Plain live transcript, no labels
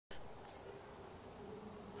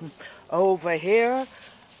Over here,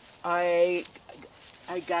 I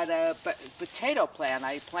got a potato plant.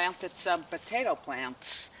 I planted some potato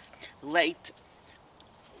plants late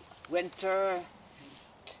winter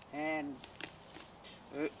and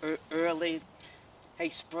early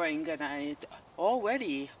spring, and I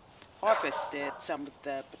already harvested some of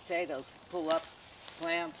the potatoes, pull up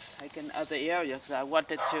plants like in other areas. I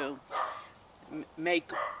wanted to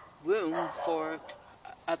make room for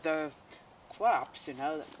other crops,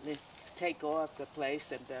 they take off the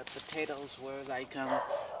place, and the potatoes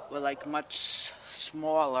were like much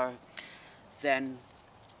smaller than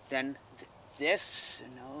than this,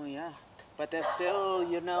 yeah. But they're still,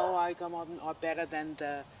 are better than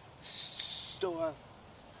the store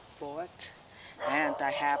bought. And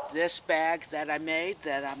I have this bag that I made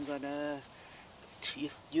that I'm gonna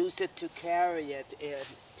use it to carry it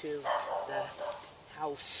into the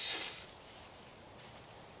house.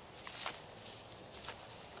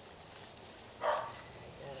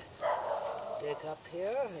 Dig up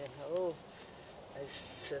here, I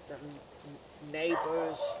see the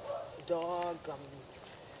neighbor's dog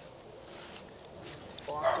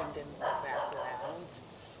barking in the background.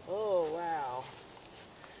 Oh, wow.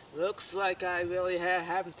 Looks like I really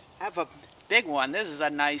have a big one. This is a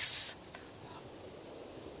nice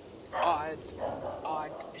odd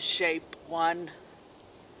shaped one.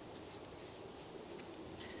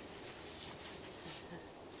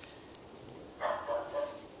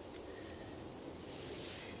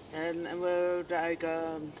 And we're like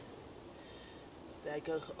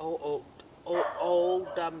old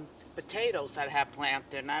potatoes that I have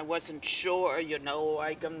planted, and I wasn't sure,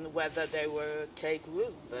 whether they would take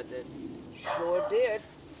root, but it sure did.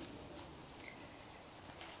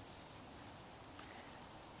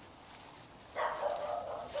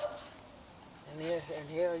 And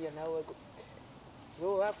here, it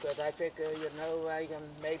grew up good. I figure, I can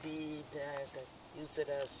maybe use it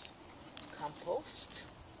as compost.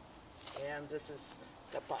 And this is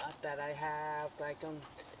the pot that I have,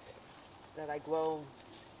 that I grow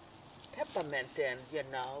peppermint in,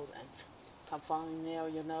 and confined there,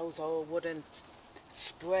 so it wouldn't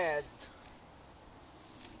spread.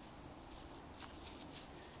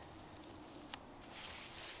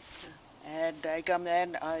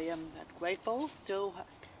 And I am grateful to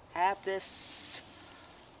have this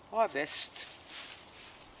harvest.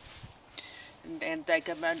 And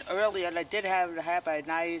earlier, I did have a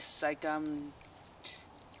nice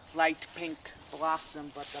light pink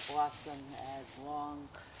blossom, but the blossom has long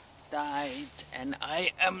died, and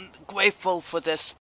I am grateful for this